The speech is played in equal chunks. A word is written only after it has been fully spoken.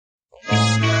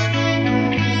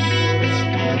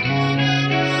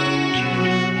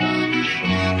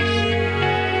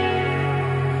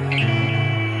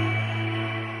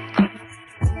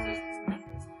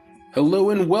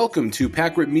welcome to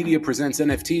Packrip Media Presents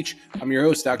NFTeach. I'm your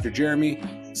host, Dr. Jeremy.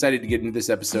 Excited to get into this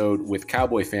episode with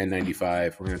Cowboy Fan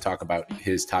 95. We're going to talk about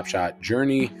his Top Shot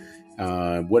journey,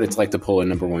 what it's like to pull a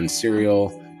number one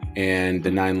serial, and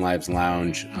the Nine Lives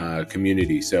Lounge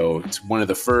community. So it's one of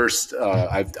the first.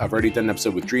 I've already done an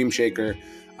episode with Dream Shaker.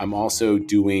 I'm also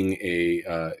doing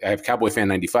I have Cowboy Fan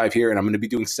 95 here, and I'm going to be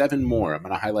doing 7 more. I'm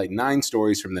going to highlight 9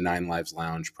 stories from the Nine Lives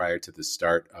Lounge prior to the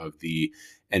start of the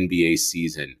NBA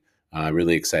season.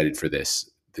 Really excited for this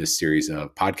series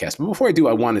of podcasts. But before I do,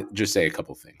 I want to just say a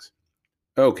couple things.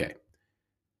 Okay.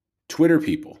 Twitter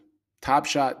people, Top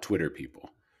Shot Twitter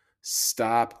people,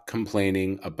 stop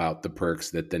complaining about the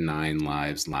perks that the Nine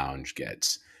Lives Lounge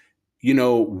gets. You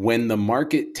know, when the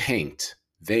market tanked,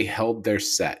 they held their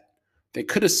set. They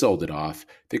could have sold it off.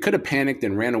 They could have panicked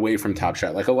and ran away from Top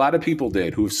Shot like a lot of people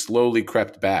did who have slowly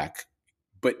crept back.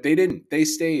 But they didn't. They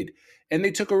stayed. And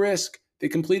they took a risk. They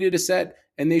completed a set,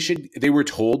 and they were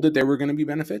told that there were going to be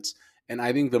benefits. And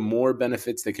I think the more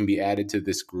benefits that can be added to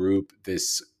this group,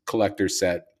 this collector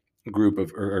set group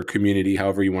of or community,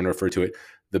 however you want to refer to it,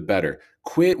 the better.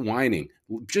 Quit whining.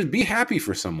 Just be happy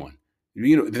for someone.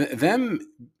 You know, them,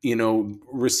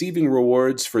 receiving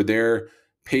rewards for their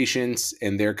patience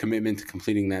and their commitment to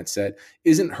completing that set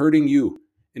isn't hurting you.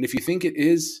 And if you think it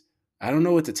is, I don't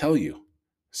know what to tell you.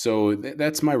 So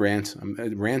that's my rant. I'm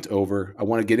rant over. I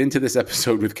want to get into this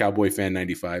episode with Cowboy Fan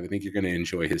 95. I think you're going to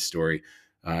enjoy his story.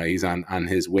 He's on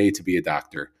his way to be a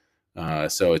doctor.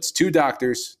 So it's 2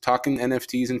 doctors talking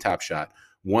NFTs and Top Shot.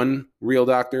 One real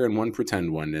doctor and one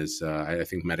pretend one is, I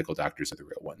think medical doctors are the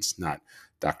real ones, not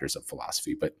doctors of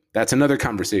philosophy. But that's another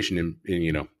conversation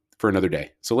for another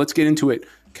day. So let's get into it.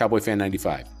 Cowboy Fan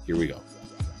 95. Here we go.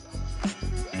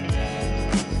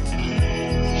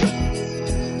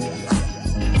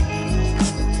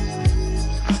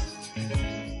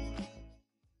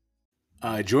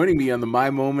 Joining me on the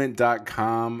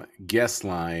MyMoment.com guest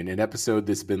line, an episode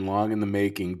that's been long in the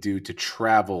making due to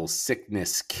travel,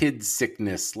 sickness, kid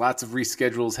sickness, lots of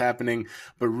reschedules happening,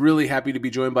 but really happy to be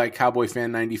joined by Cowboy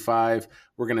Fan 95.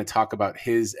 We're going to talk about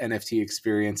his NFT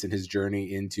experience and his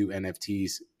journey into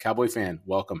NFTs. Cowboy Fan,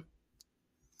 welcome.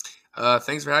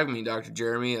 Thanks for having me, Dr.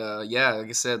 Jeremy. Like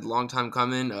I said, long time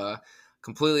coming.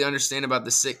 Completely understand about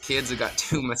the sick kids. I got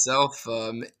 2 myself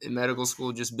in medical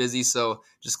school, just busy. So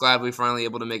just glad we finally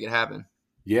able to make it happen.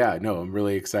 Yeah, no, I'm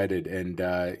really excited. And,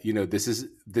 this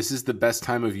is the best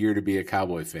time of year to be a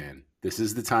Cowboy fan. This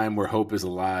is the time where hope is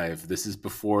alive. This is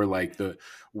before like the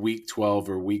week 12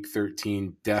 or week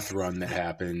 13 death run that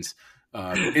happens.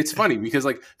 It's funny because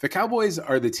like the Cowboys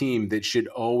are the team that should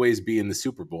always be in the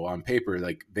Super Bowl on paper.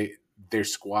 Like their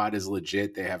squad is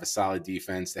legit. They have a solid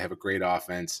defense. They have a great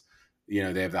offense. You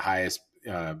know, they have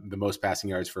the most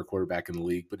passing yards for a quarterback in the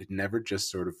league, but it never just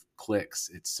sort of clicks.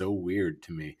 It's so weird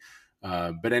to me.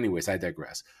 But anyways, I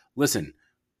digress. Listen,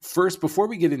 first, before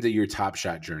we get into your Top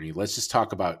Shot journey, let's just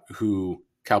talk about who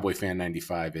Cowboy Fan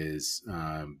 95 is,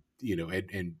 and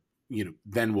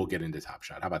then we'll get into Top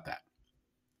Shot. How about that?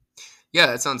 Yeah,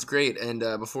 that sounds great. And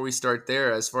before we start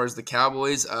there, as far as the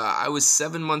Cowboys, I was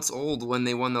 7 months old when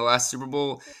they won the last Super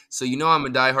Bowl. So I'm a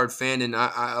diehard fan, and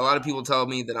a lot of people tell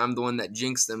me that I'm the one that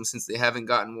jinxed them since they haven't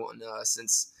gotten one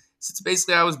since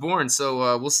basically I was born.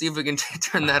 So we'll see if we can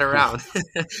turn that around.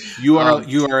 You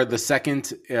are the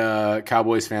second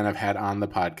Cowboys fan I've had on the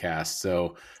podcast.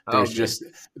 So there's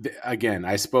again,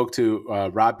 I spoke to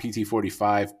Rob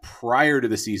PT45 prior to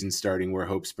the season starting, where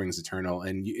hope springs eternal,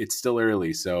 and it's still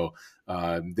early. So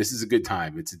this is a good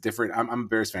time. It's a different. I'm a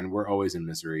Bears fan. We're always in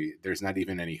misery. There's not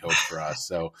even any hope for us.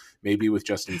 So maybe with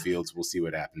Justin Fields, we'll see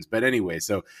what happens. But anyway,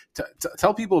 so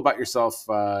tell people about yourself.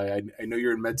 I know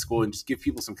you're in med school, and just give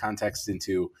people some context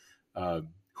into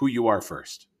who you are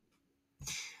first.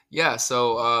 Yeah.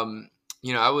 So I'm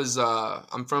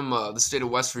from the state of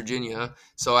West Virginia.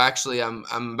 So actually, I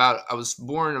was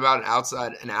born about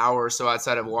an hour or so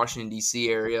outside of Washington D.C.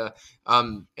 area.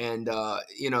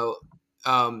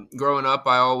 Growing up,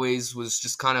 I always was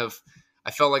just I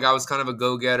felt like I was kind of a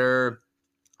go-getter.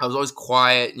 I was always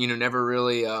quiet, never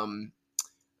really, I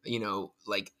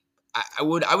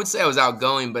would say I was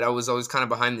outgoing, but I was always kind of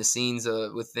behind the scenes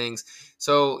with things.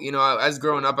 So, as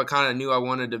growing up, I kind of knew I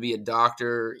wanted to be a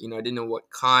doctor. I didn't know what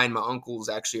kind. My uncle's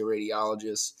actually a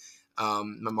radiologist.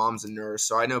 My mom's a nurse.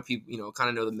 So I know people, kind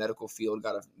of know the medical field,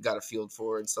 got a field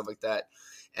for it and stuff like that.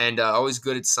 And always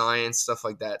good at science, stuff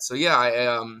like that. So, yeah,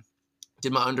 I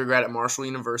did my undergrad at Marshall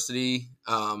University.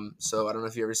 So I don't know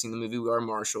if you've ever seen the movie We Are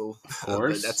Marshall. Of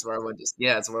course. But that's where I went to.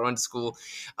 Yeah, that's where I went to school.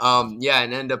 And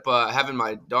ended up having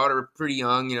my daughter pretty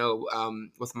young.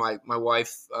 With my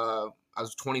wife. I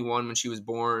was 21 when she was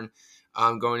born.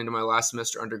 going into my last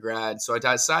semester undergrad. So I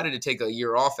decided to take a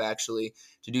year off actually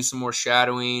to do some more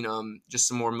shadowing, just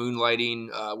some more moonlighting,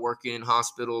 working in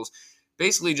hospitals,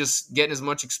 basically just getting as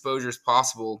much exposure as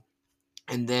possible.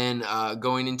 And then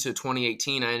going into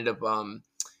 2018, I ended up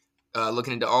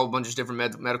looking into all a bunch of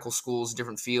different medical schools,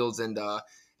 different fields, and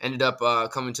ended up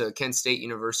coming to Kent State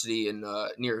University in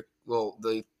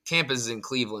the campus is in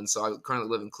Cleveland, so I currently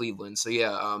live in Cleveland. So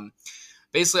yeah,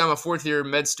 basically I'm a fourth year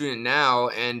med student now,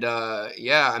 and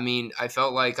I mean, I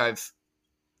felt like I've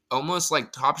almost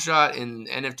like Top Shot and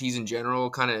NFTs in general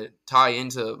kind of tie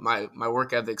into my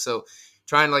work ethic. So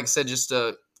trying, like I said, just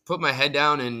to put my head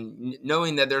down and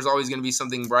knowing that there's always going to be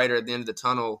something brighter at the end of the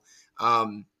tunnel.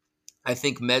 I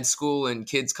think med school and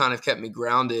kids kind of kept me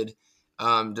grounded,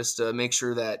 just to make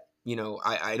sure that,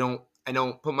 I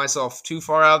don't put myself too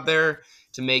far out there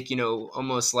to make,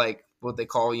 almost like what they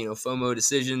call, FOMO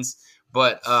decisions.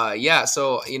 But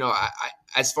so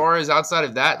as far as outside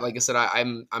of that, like I said,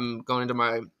 I'm going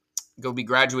into go be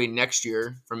graduating next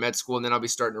year from med school, and then I'll be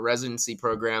starting a residency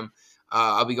program.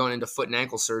 I'll be going into foot and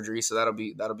ankle surgery, so that'll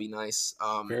be nice.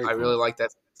 Very I cool. really like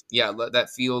that. Yeah, that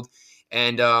field,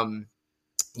 and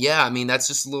I mean, that's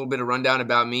just a little bit of rundown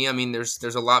about me. I mean, there's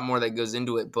a lot more that goes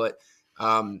into it, but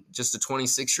just a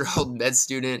 26-year-old med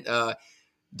student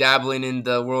dabbling in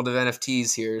the world of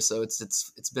NFTs here. So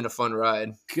it's been a fun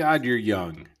ride. God, you're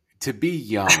young. To be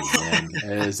young, man,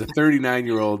 as a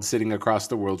 39-year-old sitting across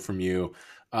the world from you.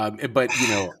 But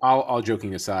all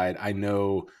joking aside, I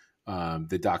know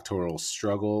the doctoral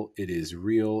struggle. It is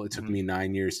real. It took me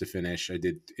 9 years to finish.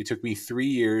 It took me 3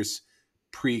 years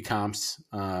pre-comps,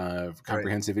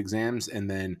 comprehensive exams. And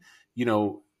then,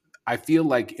 I feel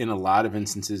like in a lot of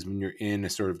instances when you're in a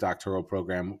sort of doctoral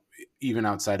program, even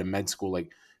outside of med school,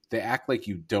 like they act like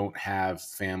you don't have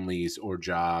families or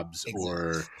jobs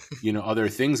or, other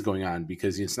things going on,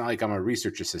 because it's not like I'm a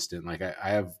research assistant. Like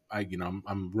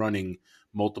I'm running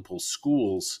multiple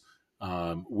schools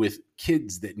with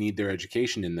kids that need their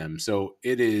education in them. So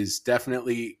it is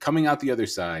definitely coming out the other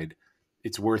side.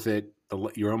 It's worth it.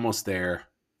 You're almost there.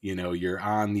 You're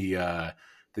on the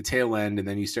tail end, and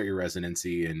then you start your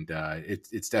residency, and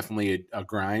it's definitely a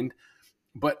grind.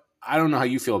 But I don't know how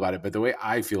you feel about it, but the way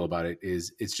I feel about it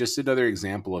is it's just another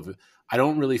example of, I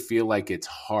don't really feel like it's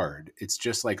hard. It's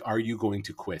just like, are you going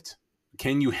to quit?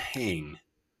 Can you hang?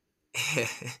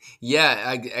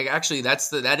 Yeah, actually,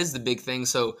 that is the big thing.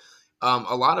 So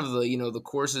a lot of the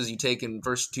courses you take in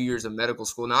first 2 years of medical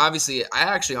school. Now, obviously, I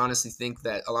actually honestly think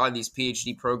that a lot of these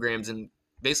PhD programs and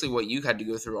basically what you had to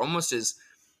go through almost is,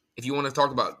 if you want to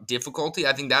talk about difficulty,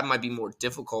 I think that might be more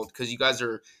difficult because you guys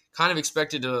are kind of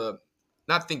expected to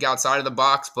not think outside of the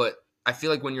box, but I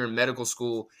feel like when you're in medical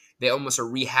school, they almost are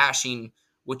rehashing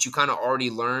what you kind of already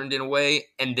learned in a way,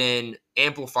 and then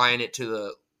amplifying it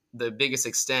to the biggest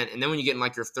extent. And then when you get in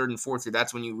like your third and fourth year,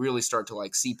 that's when you really start to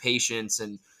like see patients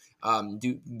and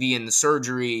be in the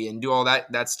surgery and do all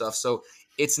that stuff. So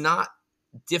it's not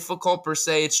difficult per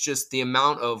se. It's just the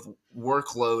amount of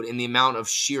workload and the amount of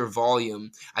sheer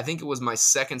volume. I think it was my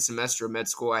second semester of med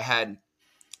school. I had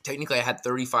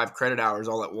 35 credit hours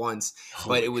all at once,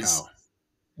 Holy but it was, cow.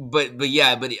 but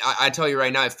I tell you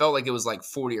right now, it felt like it was like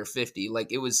 40 or 50.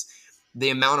 Like it was the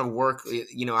amount of work,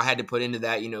 I had to put into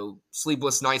that,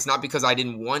 sleepless nights, not because I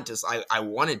didn't want to, I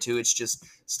wanted to, it's just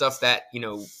stuff that,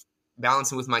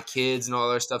 balancing with my kids and all that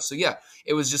other stuff. So yeah,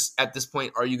 it was just at this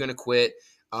point, are you going to quit?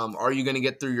 Are you going to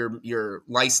get through your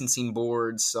licensing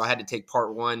boards? So I had to take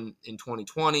part 1 in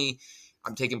 2020.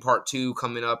 I'm taking part 2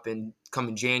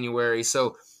 coming January.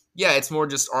 So yeah, it's more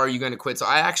just, are you going to quit? So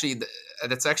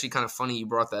that's actually kind of funny you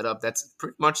brought that up. That's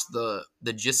pretty much the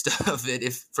gist of it,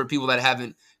 if for people that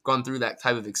haven't gone through that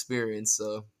type of experience.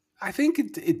 So I think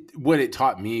what it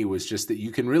taught me was just that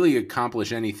you can really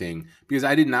accomplish anything, because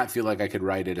I did not feel like I could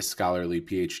write at a scholarly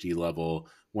PhD level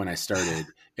when I started.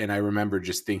 And I remember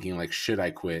just thinking, like, should I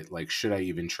quit? Like, should I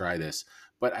even try this?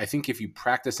 But I think if you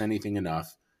practice anything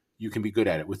enough, you can be good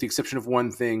at it. With the exception of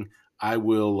one thing, I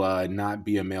will not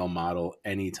be a male model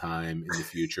anytime in the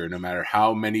future. No matter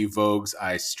how many Vogues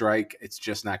I strike, it's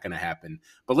just not going to happen.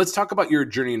 But let's talk about your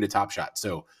journey into Top Shot.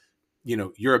 So,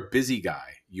 you're a busy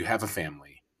guy. You have a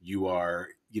family. You are,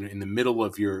 in the middle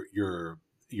of your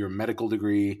medical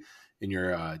degree in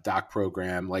your doc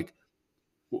program. Like,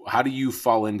 how do you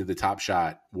fall into the Top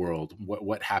Shot world?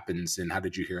 What happens, and how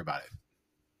did you hear about it?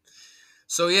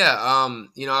 So yeah,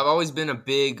 I've always been a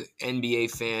big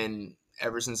NBA fan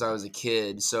ever since I was a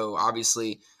kid. So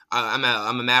obviously, I'm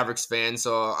a Mavericks fan.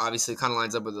 So obviously, it kind of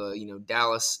lines up with the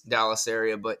Dallas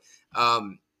area. But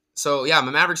So yeah, I'm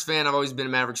a Mavericks fan. I've always been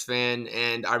a Mavericks fan,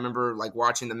 and I remember like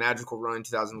watching the magical run in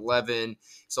 2011.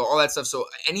 So all that stuff. So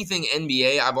anything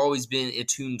NBA, I've always been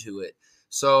attuned to it.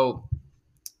 So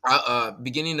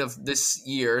beginning of this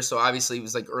year, so obviously it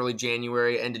was like early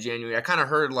January, end of January. I kind of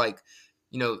heard like,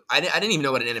 I didn't even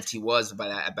know what an NFT was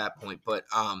at that point, but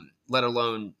let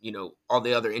alone all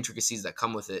the other intricacies that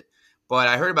come with it. But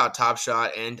I heard about Top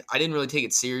Shot, and I didn't really take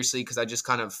it seriously because I just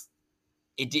kind of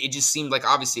it just seemed like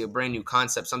obviously a brand new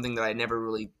concept, something that I never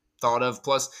really thought of.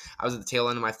 Plus, I was at the tail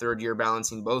end of my third year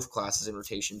balancing both classes and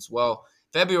rotations. Well,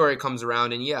 February comes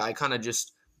around, and yeah, I kind of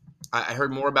just I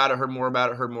heard more about it,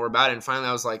 and finally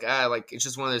I was like, like it's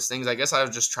just one of those things. I guess I'll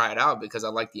just try it out because I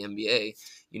like the NBA.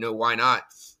 Why not?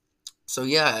 So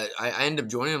yeah, I ended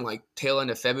up joining them like tail end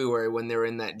of February when they were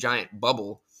in that giant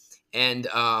bubble, and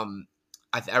I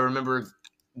remember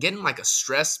getting like a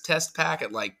stress test pack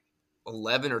at like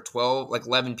 11 or 12, like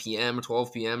 11 p.m. or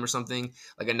 12 p.m. or something,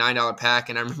 like a $9 pack,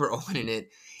 and I remember opening it,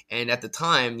 and at the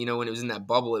time, when it was in that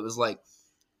bubble, it was like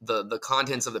the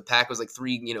contents of the pack was like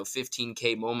three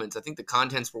 15K moments. I think the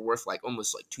contents were worth like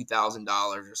almost like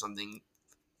 $2,000 or something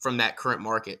from that current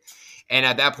market. And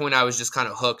at that point I was just kind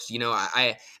of hooked.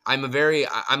 I'm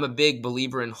a big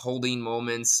believer in holding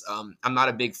moments. I'm not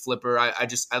a big flipper.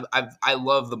 I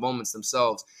love the moments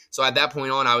themselves. So at that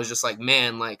point on, I was just like,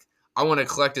 man, like I want to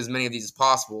collect as many of these as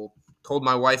possible. Told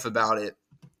my wife about it.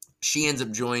 She ends up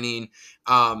joining,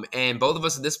 and both of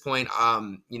us at this point,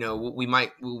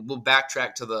 we'll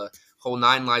backtrack to the whole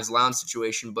Nine Lives Lounge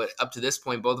situation, but up to this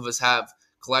point, both of us have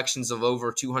collections of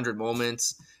over 200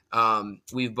 moments.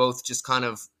 We've both just kind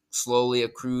of slowly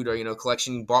accrued our,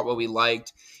 collection, bought what we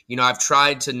liked. I've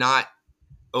tried to not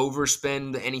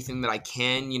overspend anything that I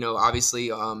can.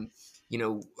 Obviously,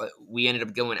 we ended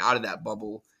up going out of that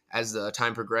bubble as the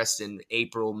time progressed in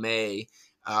April, May.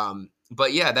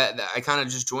 But yeah, that I kind of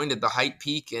just joined at the height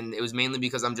peak, and it was mainly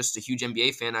because I'm just a huge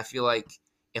NBA fan. I feel like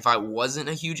if I wasn't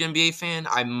a huge NBA fan,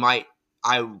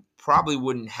 I probably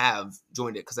wouldn't have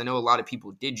joined it because I know a lot of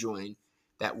people did join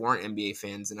that weren't NBA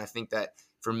fans, and I think that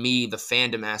for me, the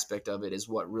fandom aspect of it is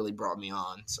what really brought me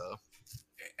on. So.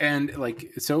 And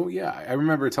yeah, I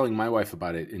remember telling my wife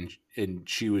about it, and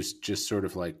she was just sort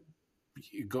of like,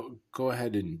 go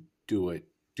ahead and do what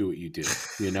you do.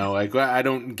 Like, I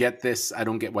don't get this. I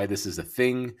don't get why this is a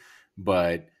thing,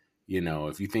 but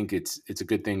if you think it's a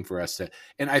good thing for us to,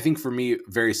 and I think for me,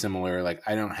 very similar, like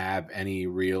I don't have any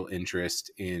real interest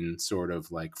in sort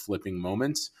of like flipping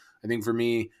moments. I think for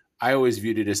me, I always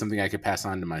viewed it as something I could pass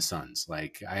on to my sons.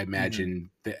 Like I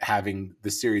imagine that having the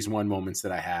Series 1 moments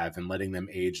that I have and letting them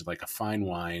age like a fine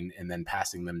wine and then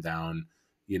passing them down,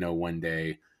 one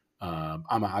day.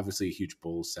 I'm obviously a huge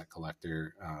Bulls set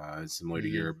collector, similar to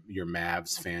your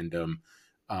Mavs fandom.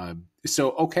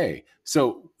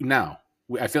 So now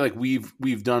I feel like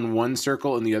we've done one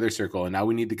circle and the other circle, and now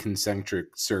we need the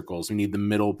concentric circles. We need the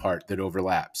middle part that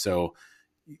overlaps. So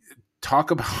talk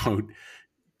about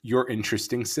your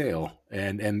interesting sale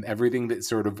and everything that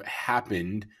sort of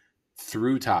happened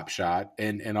through Top Shot,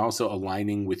 and also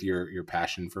aligning with your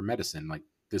passion for medicine. Like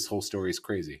this whole story is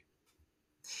crazy.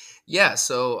 Yeah.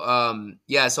 So, I,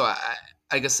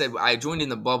 like I said, I joined in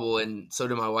the bubble, and so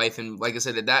did my wife. And like I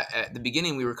said, at the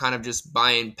beginning, we were kind of just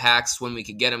buying packs when we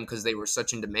could get them because they were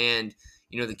such in demand.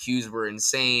 The queues were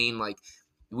insane. Like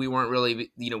we weren't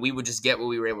really, we would just get what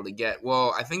we were able to get.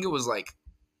 Well, I think it was like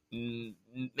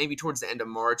maybe towards the end of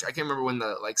March. I can't remember when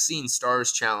the like Seeing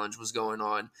Stars challenge was going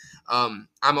on. I'm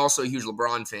also a huge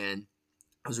LeBron fan.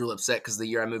 I was real upset because the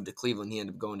year I moved to Cleveland, he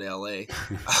ended up going to LA.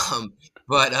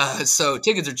 So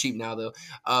tickets are cheap now though.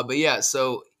 But yeah,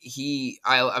 so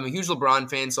I'm a huge LeBron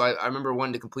fan. So I remember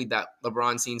wanting to complete that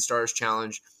LeBron Seeing Stars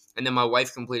challenge. And then my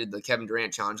wife completed the Kevin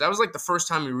Durant challenge. That was like the first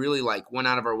time we really like went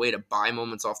out of our way to buy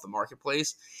moments off the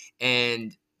marketplace.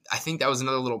 And I think that was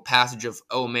another little passage of,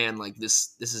 oh man, like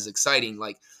this is exciting.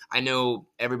 Like I know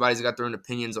everybody's got their own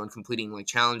opinions on completing like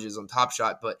challenges on Top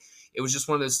Shot, but it was just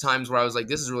one of those times where I was like,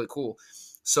 this is really cool.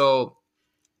 So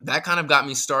that kind of got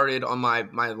me started on my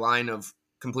line of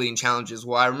completing challenges.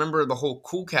 Well, I remember the whole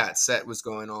Cool Cat set was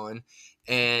going on,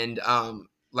 and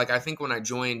like I think when I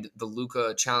joined, the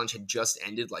Luka challenge had just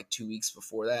ended like 2 weeks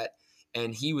before that,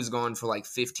 and he was going for like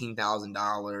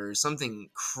 $15,000, something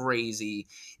crazy.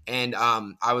 And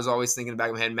I was always thinking in the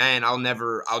back of my head, man, I'll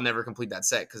never complete that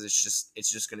set because it's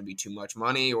just going to be too much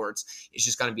money, or it's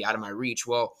just going to be out of my reach.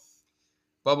 Well,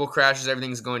 bubble crashes,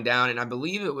 everything's going down, and I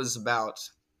believe it was about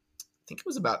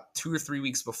 2 or 3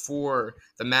 weeks before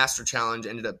the Master Challenge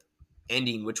ended up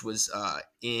ending, which was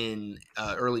in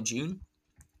early June.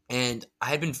 And I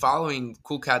had been following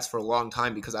Cool Cats for a long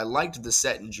time because I liked the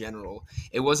set in general.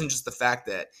 It wasn't just the fact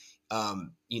that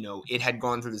it had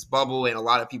gone through this bubble, and a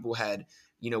lot of people had,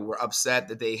 were upset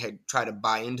that they had tried to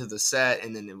buy into the set,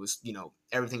 and then it was,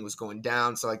 everything was going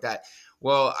down, so like that.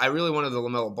 Well, I really wanted the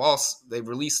LaMelo Ball. They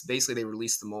released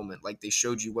the moment. Like, they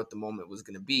showed you what the moment was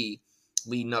going to be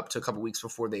leading up to a couple weeks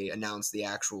before they announced the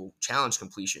actual challenge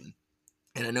completion.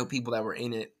 And I know people that were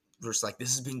in it were just like,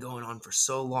 this has been going on for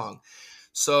so long.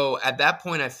 So at that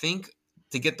point, I think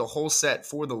to get the whole set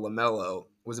for the LaMelo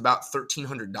was about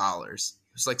 $1,300. It was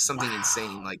like something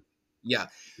insane. Like, yeah.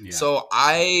 So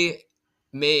I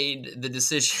made the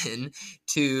decision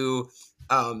to,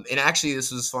 and actually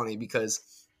this was funny because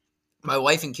my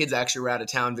wife and kids actually were out of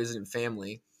town visiting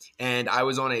family, and I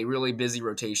was on a really busy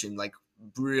rotation, like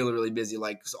really, really busy,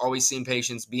 like always seeing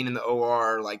patients, being in the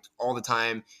OR, like all the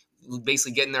time,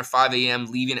 basically getting there 5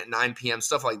 a.m., leaving at 9 p.m.,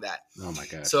 stuff like that. Oh my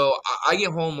gosh. So I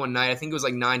get home one night, I think it was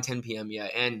like 9, 10 p.m. Yeah.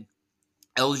 And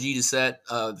LG to set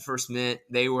the first minute,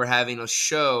 they were having a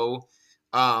show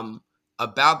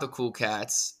about the Cool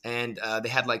Cats. And they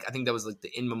had like, I think that was like the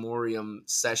in memoriam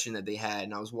session that they had.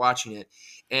 And I was watching it.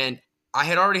 And I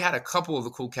had already had a couple of the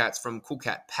Cool Cats from Cool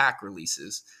Cat Pack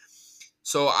releases.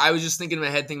 So I was just thinking in my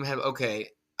head, okay,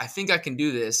 I think I can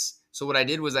do this. So what I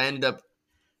did was I ended up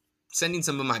sending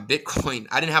some of my Bitcoin.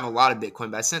 I didn't have a lot of Bitcoin,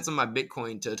 but I sent some of my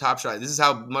Bitcoin to Top Shot. This is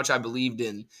how much I believed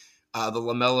in the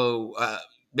LaMelo,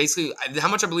 basically how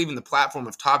much I believe in the platform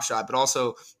of Top Shot, but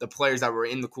also the players that were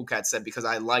in the Cool Cat set because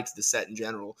I liked the set in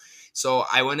general. So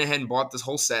I went ahead and bought this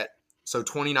whole set. So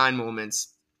 29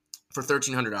 moments for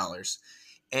 $1,300.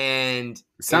 And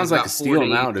it sounds like a steal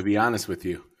now, to be honest with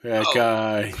you.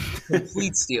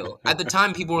 Complete steal. At the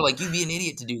time, people were like, "You'd be an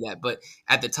idiot to do that," but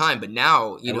at the time, but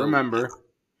now, I remember.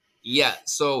 Yeah,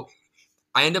 so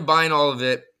I end up buying all of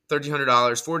it,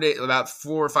 $1,300. About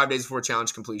 4 or 5 days before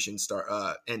challenge completion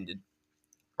ended.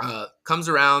 Comes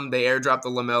around, they airdrop the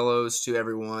LaMelos to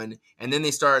everyone, and then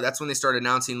that's when they start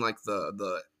announcing like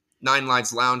the Nine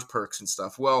Lives Lounge perks and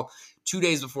stuff. Well, 2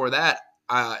 days before that,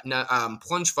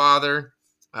 Plunge Father,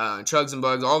 Chugs and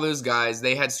Bugs, all those guys,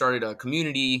 they had started a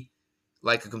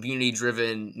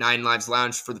community-driven Nine Lives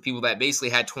Lounge for the people that basically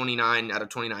had 29 out of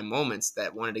 29 moments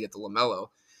that wanted to get the LaMelo.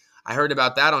 I heard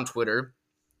about that on Twitter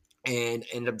and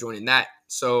ended up joining that.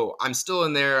 So I'm still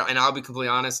in there, and I'll be completely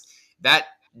honest, that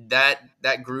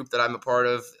group that I'm a part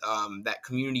of, that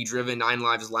community-driven Nine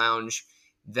Lives Lounge,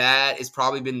 that has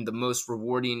probably been the most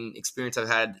rewarding experience I've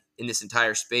had in this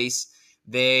entire space.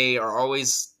 They are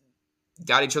always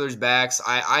got each other's backs.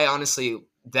 I honestly,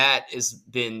 that has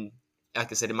been,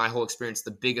 like I said, in my whole experience,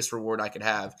 the biggest reward I could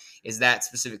have is that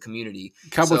specific community.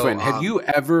 Cowboy fan, have you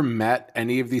ever met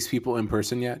any of these people in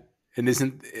person yet? And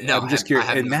I'm just curious.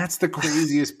 And that's the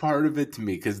craziest part of it to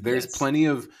me, because there's plenty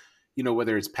of,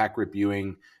 whether it's Pack Rip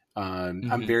Ewing.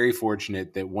 I'm very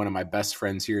fortunate that one of my best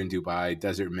friends here in Dubai,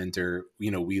 Desert Minter,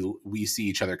 we see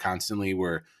each other constantly.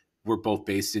 We're both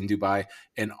based in Dubai,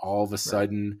 and all of a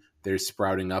sudden there's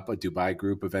sprouting up a Dubai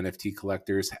group of NFT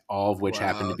collectors, all of which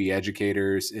happen to be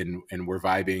educators, and we're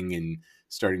vibing and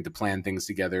starting to plan things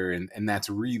together. And that's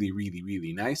really, really,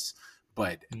 really nice.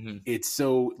 But it's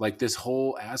so, like, this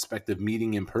whole aspect of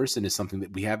meeting in person is something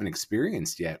that we haven't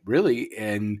experienced yet, really.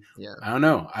 And I don't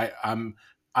know.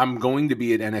 I'm going to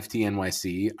be at NFT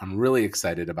NYC. I'm really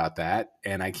excited about that.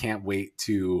 And I can't wait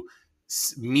to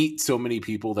meet so many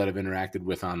people that I've interacted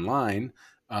with online.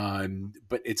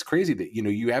 But it's crazy that,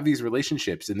 you have these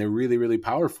relationships and they're really, really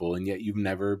powerful, and yet you've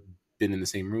never been in the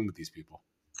same room with these people.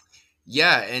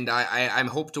 Yeah, and I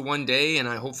hope to one day, and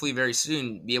I hopefully very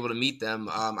soon, be able to meet them.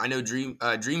 I know Dream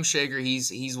Shager,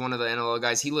 he's one of the NLO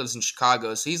guys. He lives in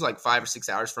Chicago, so he's like 5 or 6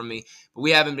 hours from me. But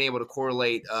we haven't been able to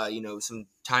correlate, some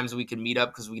times we could meet up,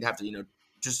 because we'd have to,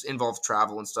 just involve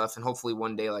travel and stuff. And hopefully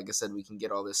one day, like I said, we can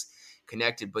get all this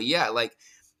connected. But yeah, like,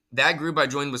 that group I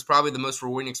joined was probably the most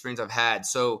rewarding experience I've had.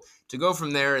 So to go from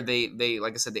there, they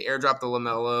like I said, they airdrop the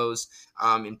LaMelos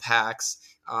in packs.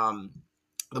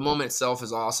 The moment itself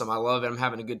is awesome. I love it. I'm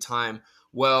having a good time.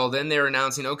 Well, then they're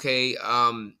announcing, okay,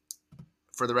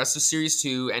 for the rest of Series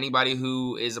 2, anybody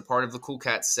who is a part of the Cool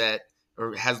Cat set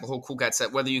or has the whole Cool Cat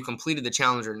set, whether you completed the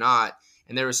challenge or not,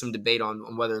 and there was some debate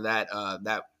on whether that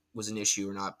was an issue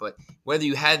or not, but whether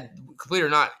you had completed or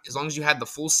not, as long as you had the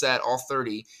full set, all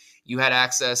 30, you had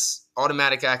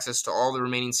automatic access to all the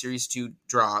remaining Series 2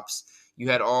 drops. You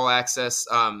had all access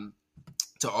to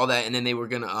all that, and then they were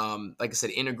going to, like I said,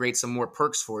 integrate some more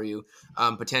perks for you,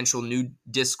 potential new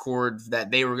Discord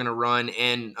that they were going to run,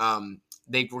 and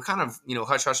they were kind of,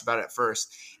 hush-hush about it at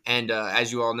first. And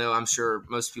as you all know, I'm sure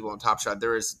most people on Top Shot,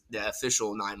 there is the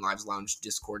official Nine Lives Lounge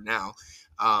Discord now,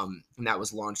 and that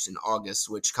was launched in August,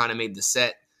 which kind of made the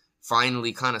set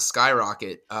finally kind of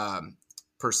skyrocket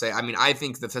per se. I mean, I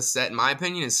think the facet, in my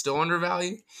opinion, is still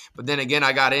undervalued. But then again,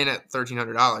 I got in at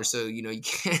 $1,300, so you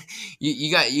can't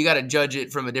you got to judge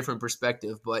it from a different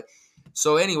perspective. But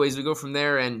so, anyways, we go from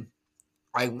there, and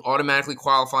I'm automatically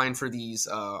qualifying for these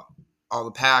all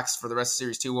the packs for the rest of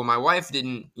Series 2. Well, my wife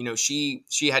didn't, she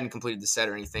hadn't completed the set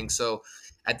or anything. So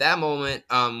at that moment,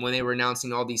 when they were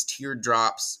announcing all these tiered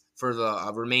drops for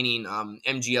the remaining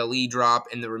MGLE drop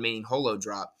and the remaining Holo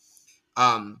drop,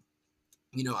 I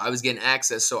was getting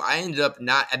access. So I ended up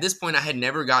at this point, I had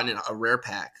never gotten a rare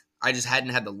pack. I just hadn't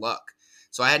had the luck.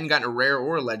 So I hadn't gotten a rare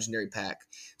or a legendary pack.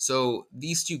 So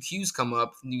these two queues come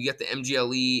up. You get the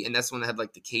MGLE, and that's the one that had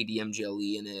like the KD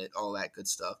MGLE in it, all that good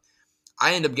stuff.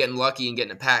 I end up getting lucky and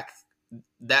getting a pack,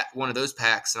 that one of those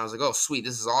packs, and I was like, oh, sweet,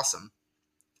 this is awesome.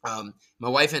 My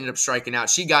wife ended up striking out.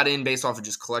 She got in based off of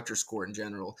just collector score in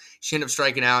general. She ended up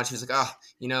striking out. She was like,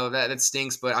 oh, that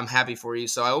stinks, but I'm happy for you.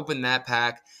 So I opened that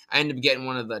pack. I ended up getting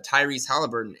one of the Tyrese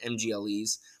Halliburton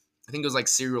MGLEs. I think it was like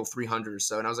serial 300 or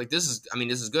so. And I was like, this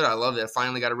is good. I love it. I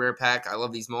finally got a rare pack. I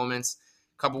love these moments.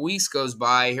 A couple weeks goes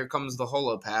by. Here comes the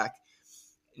Holo pack.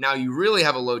 Now you really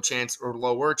have a lower chance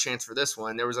for this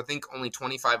one. There was, I think, only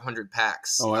 2,500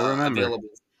 packs I remember. available.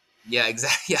 Yeah,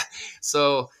 exactly. Yeah.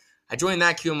 So I joined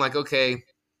that queue. I'm like, okay,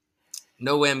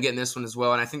 no way I'm getting this one as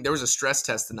well. And I think there was a stress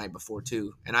test the night before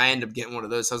too. And I ended up getting one of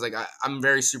those. So I was like, I'm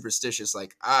very superstitious.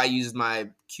 Like, I used my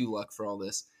queue luck for all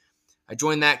this. I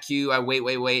joined that queue. I wait.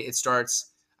 It starts.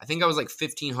 I think I was like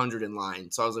 1,500 in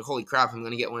line. So I was like, holy crap, I'm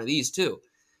going to get one of these too.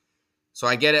 So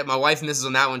I get it. My wife misses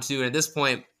on that one too. And at this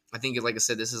point, I think, like I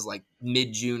said, this is like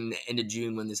mid-June, end of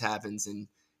June when this happens. And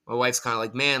my wife's kind of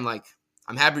like, man, like,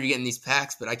 I'm happy you're getting these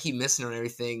packs, but I keep missing on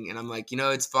everything. And I'm like,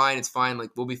 it's fine. Like,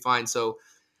 we'll be fine. So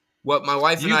what my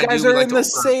wife and I do. You guys are in the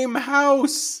same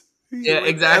house. Yeah,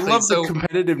 exactly. I love the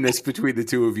competitiveness between the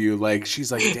two of you. Like,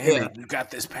 she's like, damn it, you got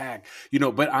this pack.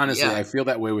 But honestly, I feel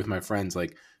that way with my friends.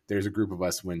 Like, there's a group of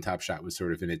us when Top Shot was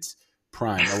sort of in its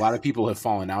prime. A lot of people have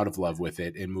fallen out of love with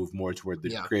it and moved more toward the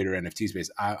creator NFT space.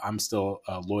 I'm still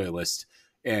a loyalist,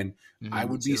 and I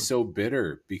would be so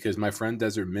bitter because my friend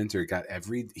Desert Minter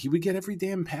he would get every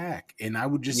damn pack, and I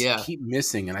would just keep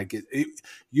missing. And I get it.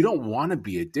 You don't want to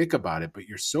be a dick about it, but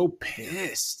you're so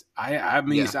pissed. I'm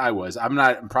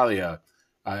probably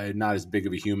not as big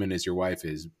of a human as your wife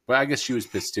is, but I guess she was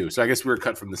pissed too. So I guess we were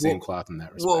cut from the same cloth in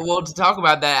that respect. Well, to talk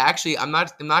about that, actually, I'm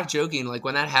not joking. Like,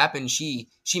 when that happened, she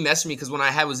messaged me because when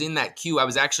I was in that queue, I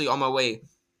was actually on my way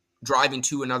driving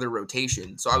to another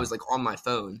rotation. So I was like on my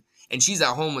phone, and she's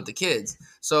at home with the kids.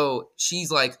 So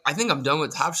she's like, I think I'm done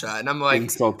with Top Shot, and I'm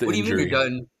like, what do you mean you're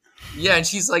done? Yeah, and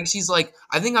she's like,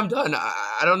 I think I'm done.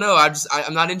 I don't know.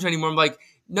 I'm not into it anymore. I'm like,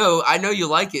 no, I know you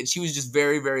like it. She was just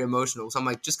very, very emotional. So I'm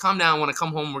like, just calm down. When I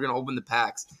come home, we're going to open the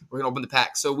packs.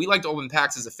 So we like to open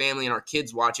packs as a family, and our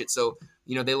kids watch it. So,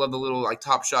 they love the little like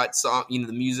Top Shot song,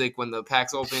 the music when the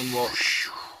packs open. Well,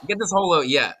 get this Holo.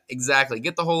 Yeah, exactly.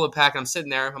 Get the Holo pack. I'm sitting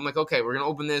there. I'm like, okay, we're going to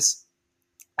open this.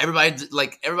 Everybody's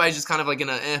just kind of like in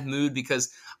a mood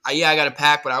because I got a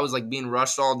pack, but I was like being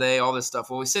rushed all day, all this stuff.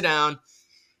 Well, we sit down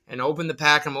and open the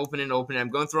pack. I'm opening. I'm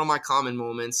going through all my common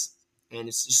moments. And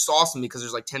it's just awesome because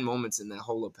there's like 10 moments in that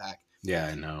Holo pack. Yeah,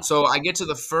 I know. So I get to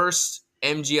the first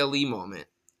MGLE moment,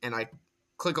 and I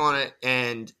click on it.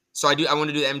 And so I want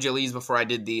to do the MGLEs before I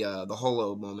did the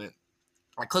Holo moment.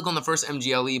 I click on the first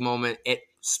MGLE moment. It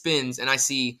spins, and I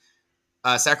see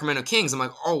Sacramento Kings. I'm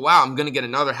like, oh, wow, I'm going to get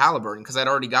another Halliburton because I'd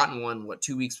already gotten one,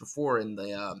 2 weeks before in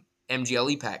the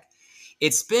MGLE pack.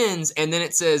 It spins, and then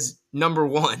it says number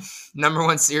one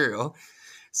serial.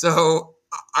 So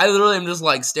I literally am just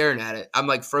like staring at it. I'm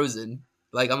like frozen.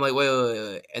 Like, I'm like,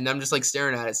 wait. And I'm just like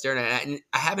staring at it. And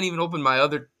I haven't even opened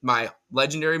my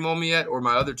legendary moment yet or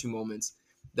my other two moments,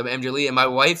 the MGLE. And my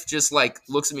wife just like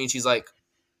looks at me and she's like,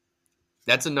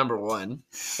 that's a number one.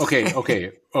 Okay.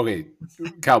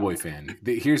 Cowboy fan.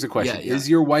 Here's the question. Yeah. Is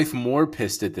your wife more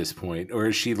pissed at this point? Or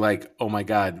is she like, oh my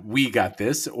God, we got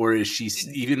this? Or is she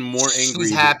even more angry?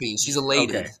 She's happy. She's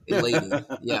elated. Okay. Elated.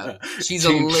 Yeah. She's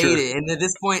elated. And at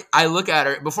this point, I look at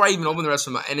her before I even open the rest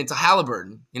of and it's a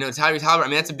Halliburton. It's Tyrese Halliburton. I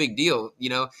mean, that's a big deal,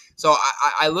 So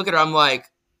I look at her, I'm like,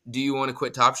 do you want to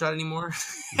quit Top Shot anymore?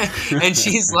 And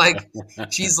she's like,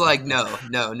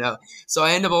 no. So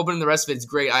I end up opening the rest of it. It's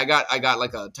great. I got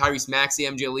like a Tyrese Maxey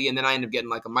MGLE, and then I end up getting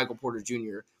like a Michael Porter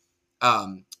Jr.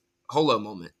 Holo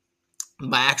moment,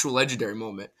 my actual legendary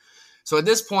moment. So at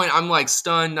this point, I'm like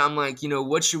stunned. I'm like,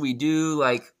 what should we do?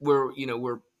 Like, we're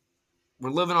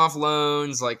living off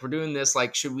loans. Like, we're doing this.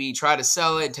 Like, should we try to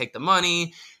sell it and take the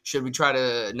money? Should we try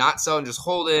to not sell and just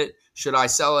hold it? Should I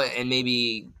sell it and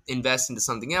maybe invest into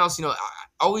something else?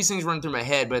 All these things run through my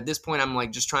head, but at this point, I'm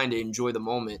like just trying to enjoy the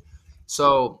moment.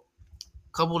 So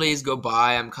couple days go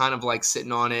by. I'm kind of like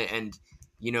sitting on it, and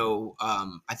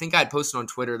I think I had posted on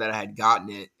Twitter that I had gotten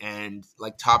it, and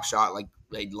like Top Shot, like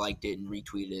they liked it and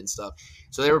retweeted it and stuff.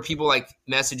 So there were people like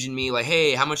messaging me like,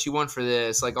 "Hey, how much you want for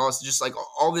this?" Like also just like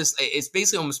all this. It's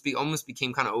basically almost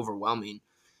became kind of overwhelming.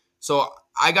 So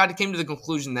came to the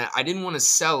conclusion that I didn't want to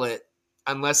sell it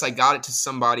unless I got it to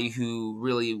somebody who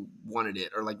really wanted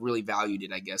it or like really valued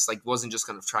it. I guess like wasn't just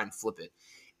gonna try and flip it.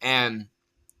 And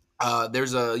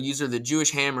there's a user, the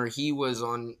Jewish Hammer. He was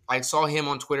on. I saw him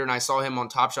on Twitter and I saw him on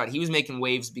Top Shot. He was making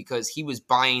waves because he was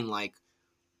buying like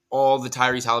all the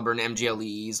Tyrese Halliburton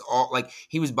MGLEs. All like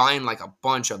he was buying like a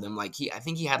bunch of them. Like I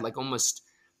think he had like almost.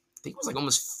 I think it was like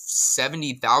almost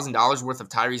 $70,000 worth of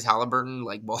Tyrese Halliburton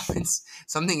like moments,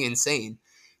 something insane.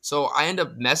 So I end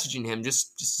up messaging him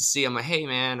just to see. I'm like, hey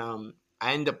man,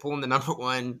 I end up pulling the number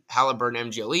one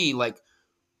Halliburton MGLE. Like,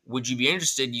 would you be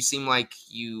interested? You seem like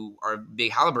you are a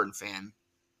big Halliburton fan.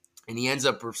 And he ends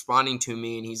up responding to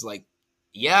me and he's like,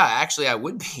 yeah, actually I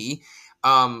would be.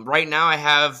 Right now I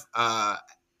have, I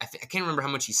can't remember how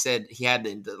much he said he had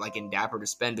like in Dapper to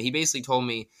spend, but he basically told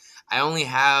me I only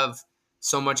have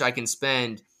so much I can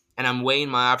spend and I'm weighing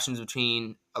my options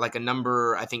between like a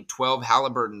number, I think 12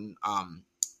 Halliburton,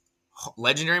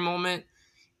 legendary moment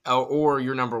or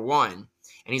your number one.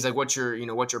 And he's like, what's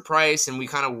your price? And we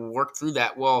kind of worked through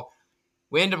that. Well,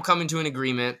 we ended up coming to an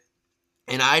agreement.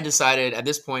 And I decided at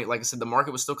this point, like I said, the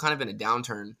market was still kind of in a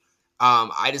downturn.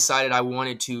 I decided I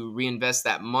wanted to reinvest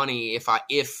that money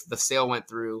if the sale went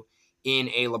through in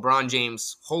a LeBron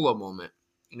James holo moment.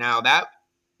 Now that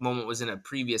moment was in a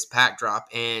previous pack drop,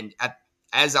 and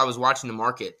as I was watching the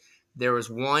market, there was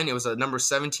one. It was a number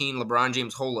 17 LeBron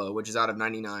James holo, which is out of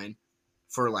 99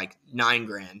 for like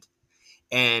 $9,000.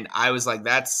 And I was like,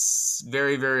 that's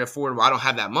very, very affordable. I don't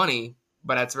have that money,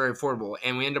 but that's very affordable.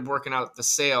 And we ended up working out the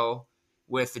sale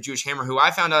with the Jewish Hammer, who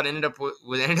I found out ended up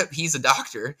he's a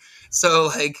doctor. So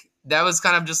like that was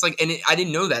kind of just like, and I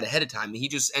didn't know that ahead of time. He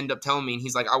just ended up telling me, and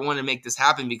he's like, I want to make this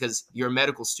happen because you're a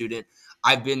medical student.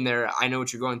 I've been there. I know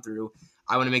what you're going through.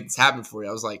 I want to make this happen for you.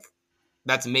 I was like,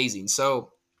 that's amazing.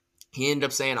 So he ended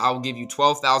up saying, I'll give you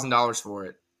 $12,000 for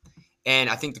it. And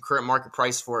I think the current market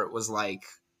price for it was like,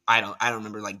 I don't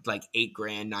remember, like $8,000,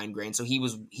 $9,000. So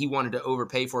he wanted to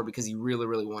overpay for it because he really,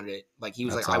 really wanted it. Like he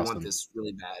was That's like, awesome. I want this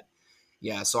really bad.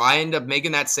 Yeah. So I ended up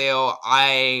making that sale.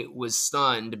 I was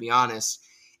stunned, to be honest.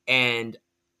 And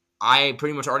I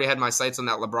pretty much already had my sights on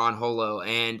that LeBron holo.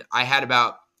 And I had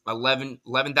about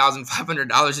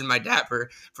 $11,500 in my Dapper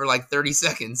for like 30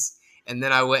 seconds. And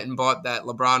then I went and bought that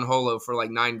LeBron holo for like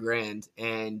 $9,000.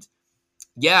 And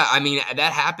yeah, I mean,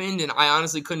 that happened, and I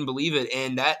honestly couldn't believe it.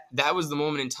 And that was the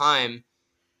moment in time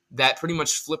that pretty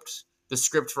much flipped the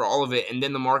script for all of it. And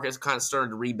then the markets kind of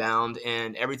started to rebound,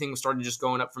 and everything started just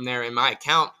going up from there. And my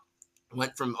account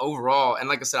went from overall, and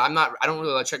like I said, I don't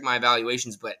really check my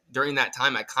evaluations, but during that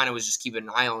time, I kind of was just keeping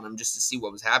an eye on them just to see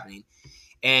what was happening.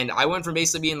 And I went from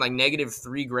basically being like negative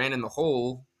 $3,000 in the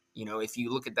hole, if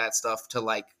you look at that stuff, to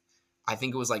like, I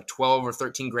think it was like 12 or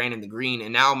 13 grand in the green.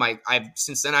 And now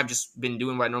since then I've just been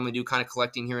doing what I normally do, kind of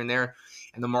collecting here and there,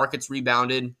 and the market's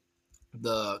rebounded.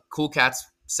 The Cool Cats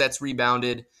sets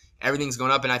rebounded. Everything's going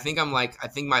up. And I think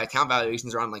my account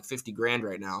valuations are on like 50 grand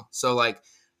right now. So like,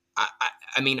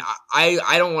 I mean,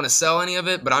 I don't want to sell any of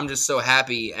it, but I'm just so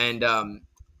happy. And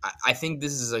I think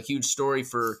this is a huge story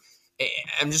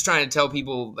I'm just trying to tell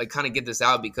people, like, kind of get this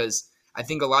out, because I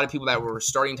think a lot of people that were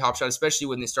starting Top Shot, especially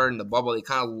when they started in the bubble, they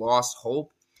kind of lost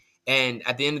hope. And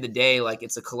at the end of the day, like,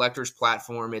 it's a collector's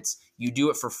platform. You do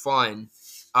it for fun.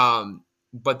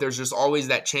 But there's just always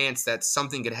that chance that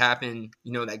something could happen,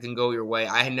 that can go your way.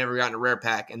 I had never gotten a rare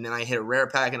pack, and then I hit a rare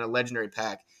pack and a legendary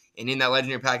pack. And in that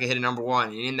legendary pack, I hit a number one.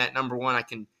 And in that number one, I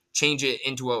can change it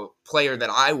into a player that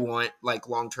I want, like,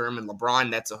 long-term. And LeBron,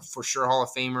 that's a for sure Hall of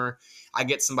Famer. I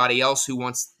get somebody else who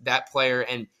wants that player.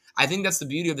 And I think that's the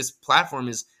beauty of this platform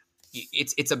is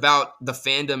it's about the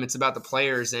fandom. It's about the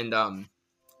players. And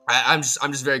I'm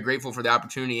just very grateful for the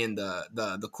opportunity and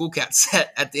the Cool Cat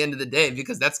set at the end of the day,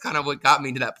 because that's kind of what got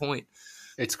me to that point.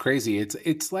 It's crazy.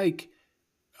 It's like,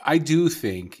 I do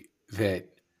think that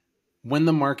when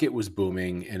the market was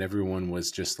booming and everyone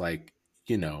was just like,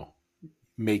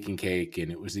 making cake,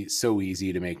 and it was so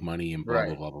easy to make money and blah,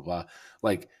 blah, blah, blah, blah.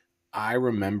 Like, I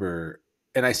remember,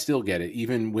 and I still get it,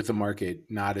 even with the market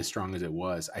not as strong as it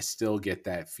was, I still get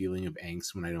that feeling of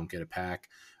angst when I don't get a pack.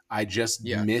 I just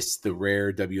missed the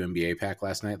rare WNBA pack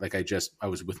last night. Like, I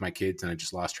was with my kids and I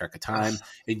just lost track of time.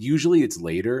 And usually it's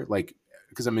later, like,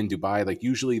 because I'm in Dubai, like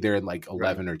usually they're at like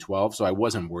 11 or 12. So I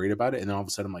wasn't worried about it. And then all of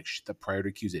a sudden I'm like, shit, the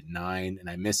priority queue's at 9 and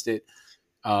I missed it.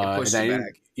 It And pushed you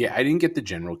back. I didn't get the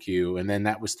general queue. And then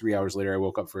that was 3 hours later. I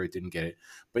woke up for it, didn't get it.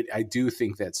 But I do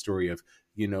think that story of,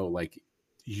 like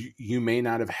you may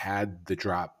not have had the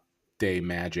drop day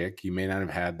magic. You may not have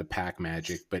had the pack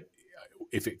magic, but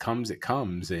if it comes, it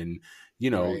comes. And,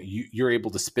 Right. you're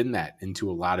able to spin that into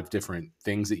a lot of different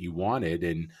things that you wanted.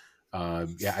 And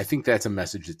I think that's a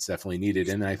message that's definitely needed.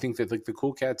 And I think that like the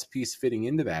Cool Cats piece fitting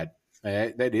into that,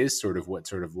 that is sort of what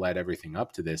sort of led everything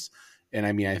up to this. And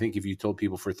I mean, I think if you told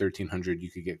people for 1,300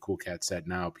 you could get Cool Cat set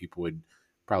now, people would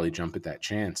probably jump at that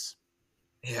chance.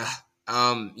 Yeah.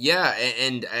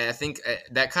 And I think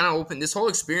that kind of opened this whole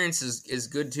experience is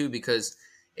good too, because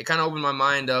it kind of opened my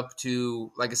mind up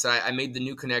to, like I said, I made the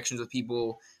new connections with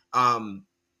people.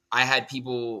 I had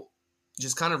people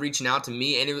just kind of reaching out to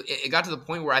me, and it got to the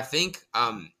point where I think,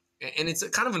 and it's a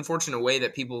kind of unfortunate way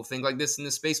that people think like this in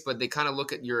this space, but they kind of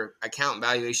look at your account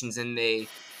valuations and they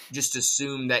just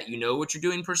assume that you know what you're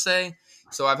doing per se.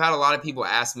 So I've had a lot of people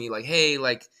ask me like, hey,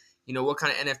 like, what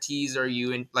kind of NFTs are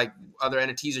you in? Like, other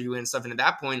NFTs are you in and stuff? And at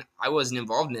that point, I wasn't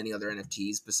involved in any other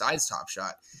NFTs besides Top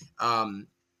Shot.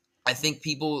 I think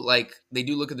people like they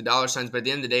do look at the dollar signs, but at the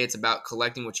end of the day, it's about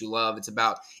collecting what you love. It's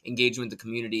about engaging with the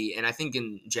community, and I think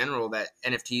in general that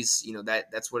NFTs,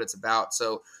 that's what it's about.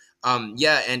 So,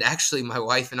 and actually, my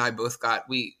wife and I both got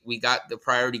we got the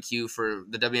priority queue for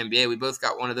the WNBA. We both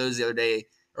got one of those the other day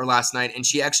or last night, and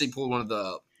she actually pulled one of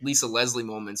the Lisa Leslie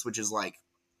moments, which is like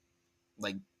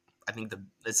I think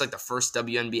it's like the first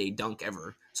WNBA dunk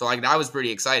ever. So like I was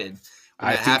pretty excited when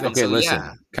I that think, happened. okay, So listen,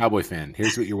 yeah, Cowboy fan,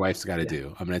 here's what your wife's got to yeah,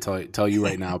 do. I'm going to tell you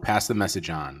right now, pass the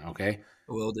message on, okay?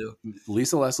 will do.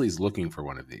 Lisa Leslie's looking for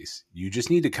one of these. You just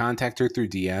need to contact her through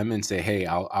DM and say, "Hey,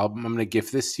 I'm going to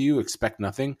gift this to you. Expect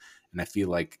nothing." And I feel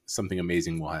like something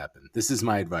amazing will happen. This is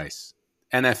my advice.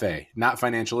 NFA, not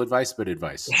financial advice, but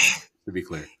advice. To be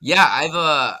clear. Yeah,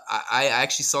 I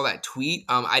actually saw that tweet.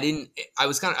 I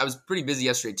was pretty busy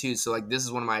yesterday too, so like this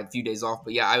is one of my few days off.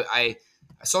 But yeah, I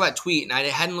saw that tweet and I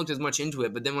hadn't looked as much into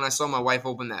it. But then when I saw my wife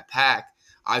open that pack,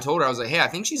 I told her, I was like, hey, I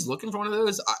think she's looking for one of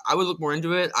those. I would look more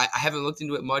into it. I haven't looked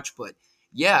into it much, but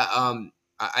yeah,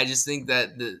 I just think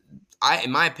that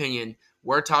in my opinion,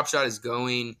 where Top Shot is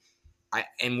going,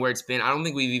 and where it's been, I don't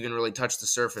think we've even really touched the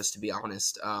surface, to be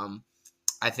honest.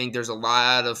 I think there's a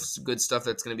lot of good stuff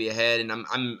that's going to be ahead, and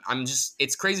I'm just,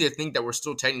 it's crazy to think that we're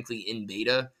still technically in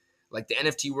beta. Like the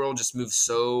NFT world just moves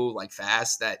so like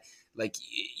fast that like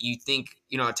you think,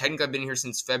 technically I've been here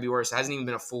since February, so it hasn't even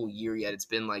been a full year yet. It's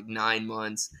been like 9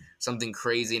 months, something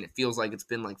crazy, and it feels like it's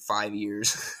been like 5 years.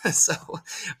 So,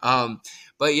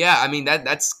 but yeah, I mean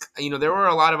that's there were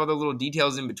a lot of other little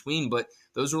details in between, but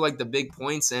those were like the big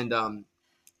points, and I'm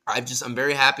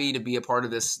very happy to be a part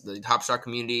of the Top Shot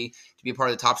community, to be a part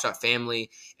of the Top Shot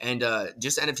family, and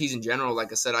just NFTs in general.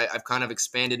 Like I said, I've kind of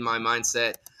expanded my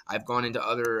mindset. I've gone into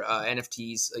other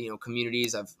NFTs,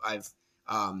 communities. I've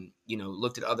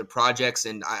looked at other projects,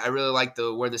 and I really like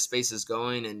where the space is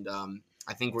going, and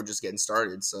I think we're just getting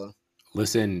started. So,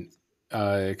 listen,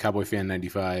 Cowboy Fan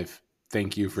 95,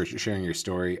 thank you for sharing your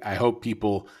story. I hope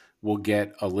people will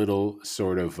get a little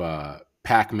sort of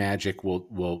pack magic.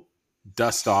 We'll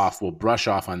dust off, we'll brush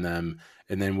off on them,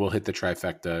 and then we'll hit the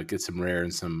trifecta, get some rare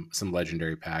and some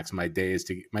legendary packs. My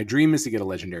dream is to get a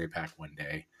legendary pack one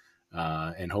day,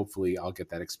 and hopefully I'll get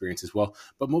that experience as well.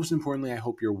 But most importantly, I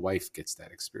hope your wife gets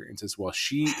that experience as well.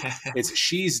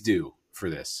 She's due for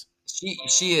this.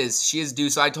 She is due.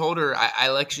 So I told her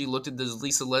I actually looked at those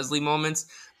Lisa Leslie moments,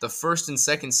 the first and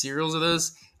second serials of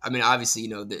those. I mean, obviously,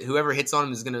 whoever hits on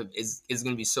them is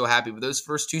gonna be so happy. But those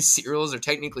first two serials are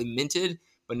technically minted,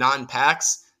 but not in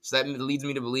packs. So that leads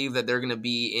me to believe that they're going to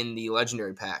be in the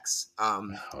legendary packs.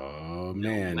 Oh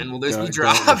man, when will those be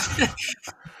dropped?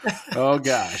 Oh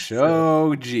gosh,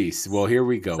 oh geez. Well, here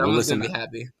we go. Someone's going to be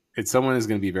happy. Someone is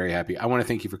going to be very happy. I want to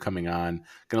thank you for coming on.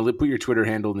 Going to put your Twitter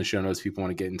handle in the show notes if people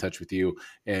want to get in touch with you.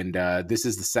 And this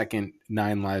is the second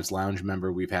 9 Lives Lounge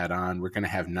member we've had on. We're going to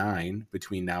have 9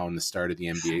 between now and the start of the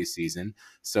NBA season.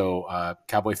 So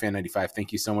Cowboy Fan 95,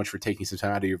 thank you so much for taking some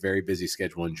time out of your very busy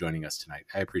schedule and joining us tonight.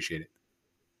 I appreciate it.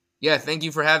 Yeah, thank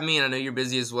you for having me. And I know you're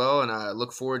busy as well. And I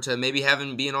look forward to maybe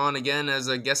being on again as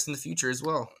a guest in the future as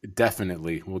well.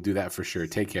 Definitely. We'll do that for sure.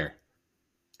 Take care.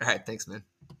 All right. Thanks, man.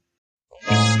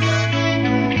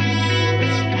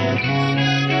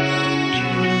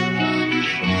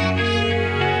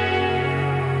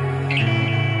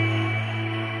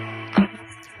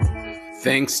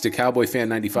 Thanks to Cowboy Fan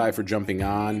 95 for jumping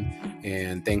on,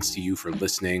 and thanks to you for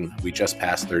listening. We just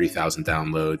passed 30,000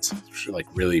 downloads, which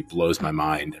really blows my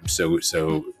mind. I'm so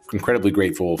incredibly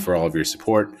grateful for all of your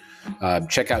support.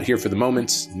 Check out Here for the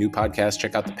Moments, new podcast.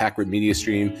 Check out the Pack Rip Media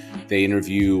Stream. They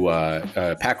interview,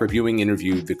 Pack Reviewing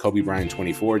interviewed the Kobe Bryant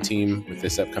 24 team with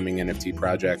this upcoming NFT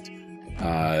project.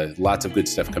 Lots of good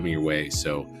stuff coming your way.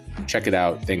 So check it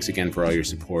out. Thanks again for all your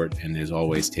support. And as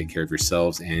always, take care of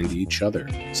yourselves and each other.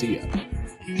 See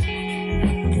ya.